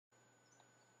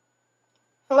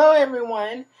Hello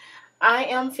everyone, I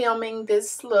am filming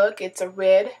this look. It's a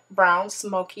red brown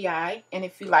smoky eye, and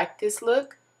if you like this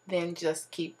look, then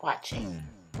just keep watching.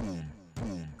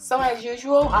 So as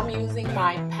usual, I'm using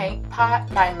my paint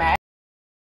pot by Mac.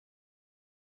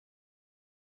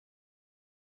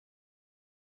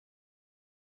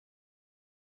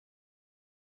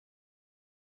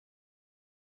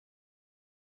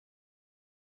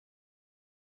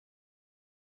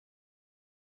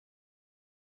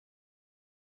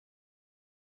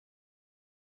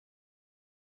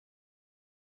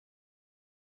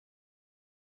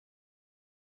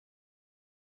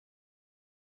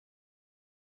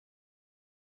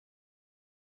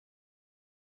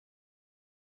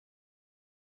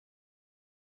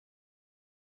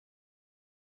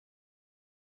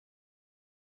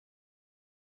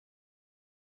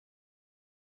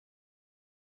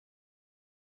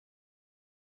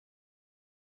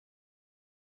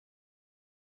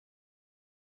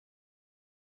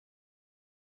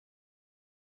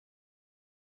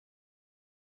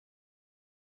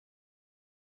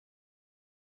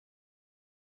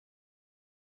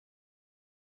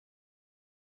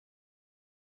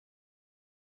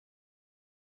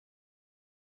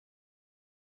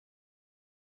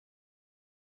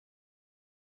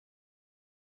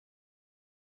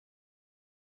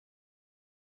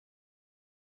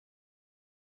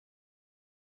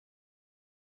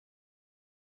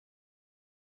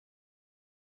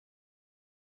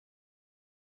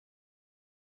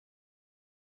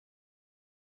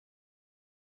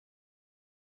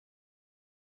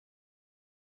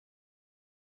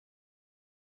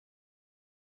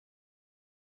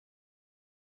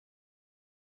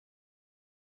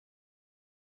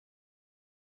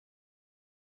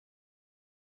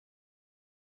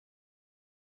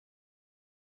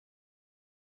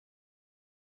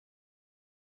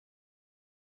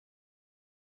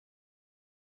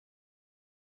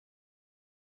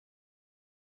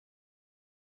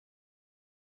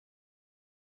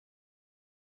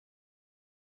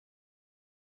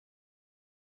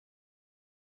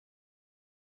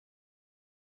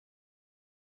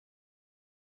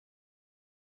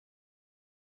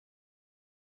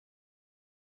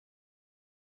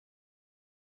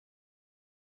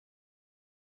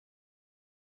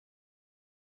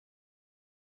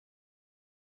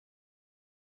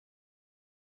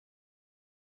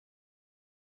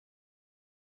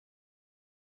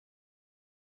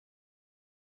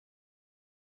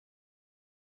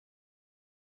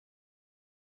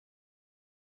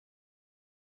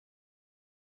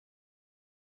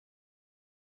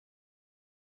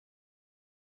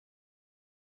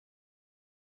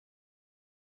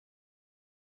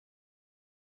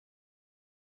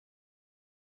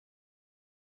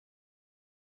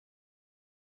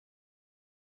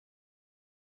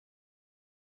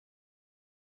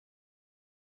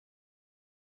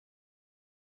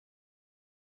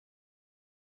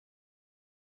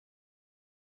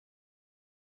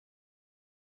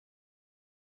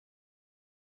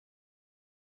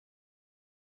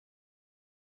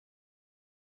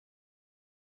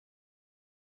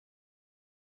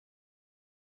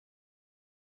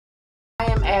 I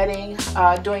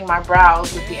am doing my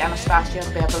brows with the Anastasia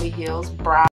Beverly Hills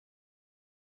Brow.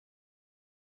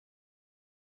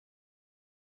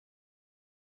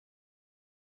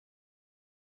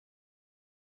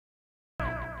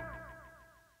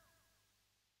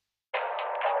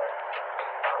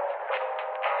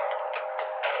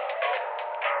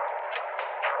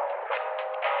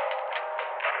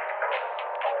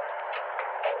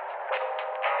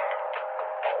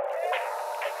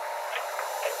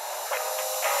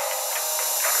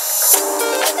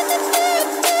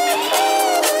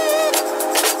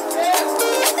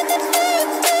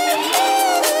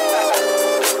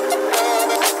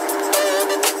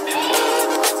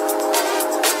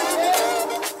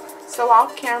 So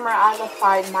off camera, I've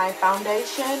applied my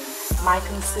foundation, my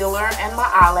concealer, and my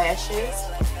eyelashes,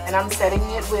 and I'm setting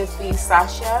it with the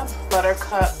Sacha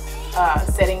Buttercup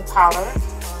setting powder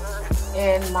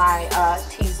in my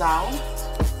T-zone.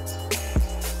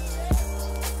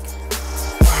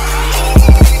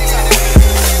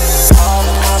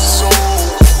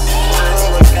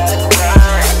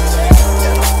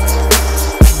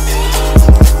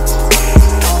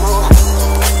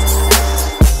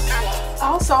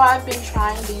 Also, I've been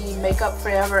trying the Makeup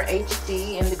Forever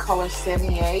HD in the color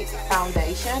 78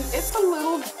 foundation. It's a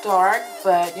little dark,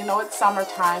 but you know, it's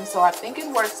summertime, so I think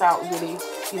it works out really,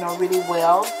 really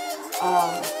well.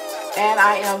 And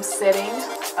I am setting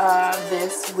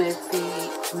this with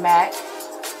the MAC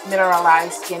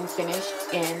Mineralized Skin Finish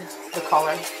in the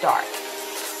color Dark.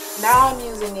 Now I'm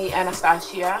using the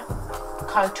Anastasia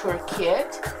contour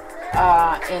kit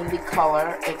in the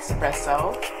color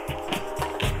Espresso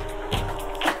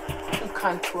to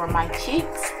contour my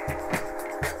cheeks.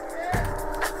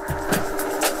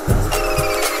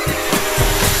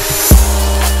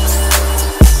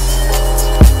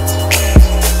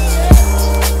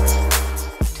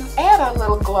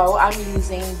 Glow, I'm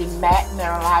using the Matte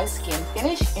Mineralized Skin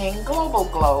Finish in Global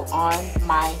Glow on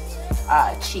my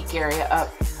cheek area,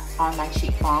 up on my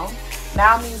cheekbone.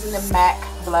 Now I'm using the MAC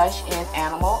Blush in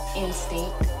Animal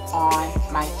Instinct on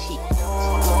my cheek.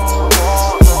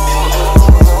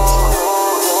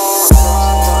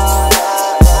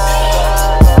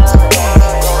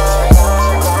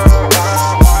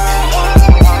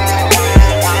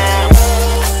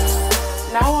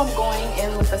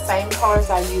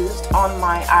 Colors I used on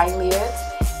my eyelids,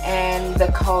 and the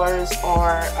colors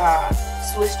are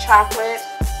Swiss Chocolate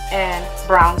and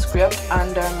Brown Script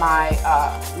under my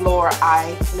lower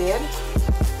eyelid.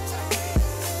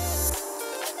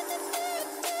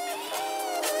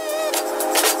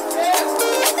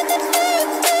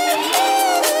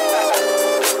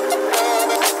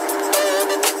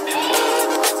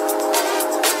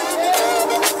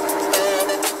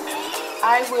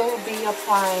 I will be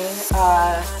applying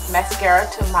mascara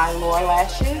to my lower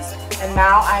lashes, and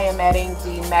now I am adding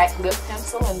the MAC lip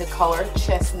pencil in the color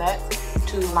Chestnut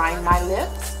to line my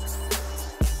lips.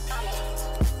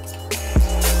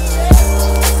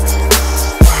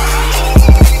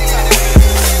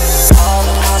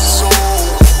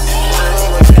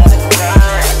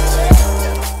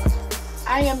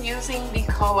 I am using the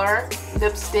color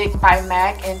Lipstick by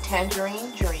MAC in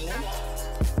Tangerine Dream.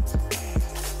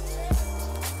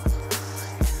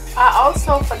 I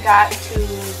also forgot to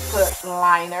put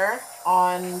liner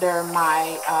under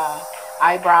my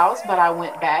eyebrows, but I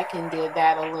went back and did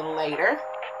that a little later.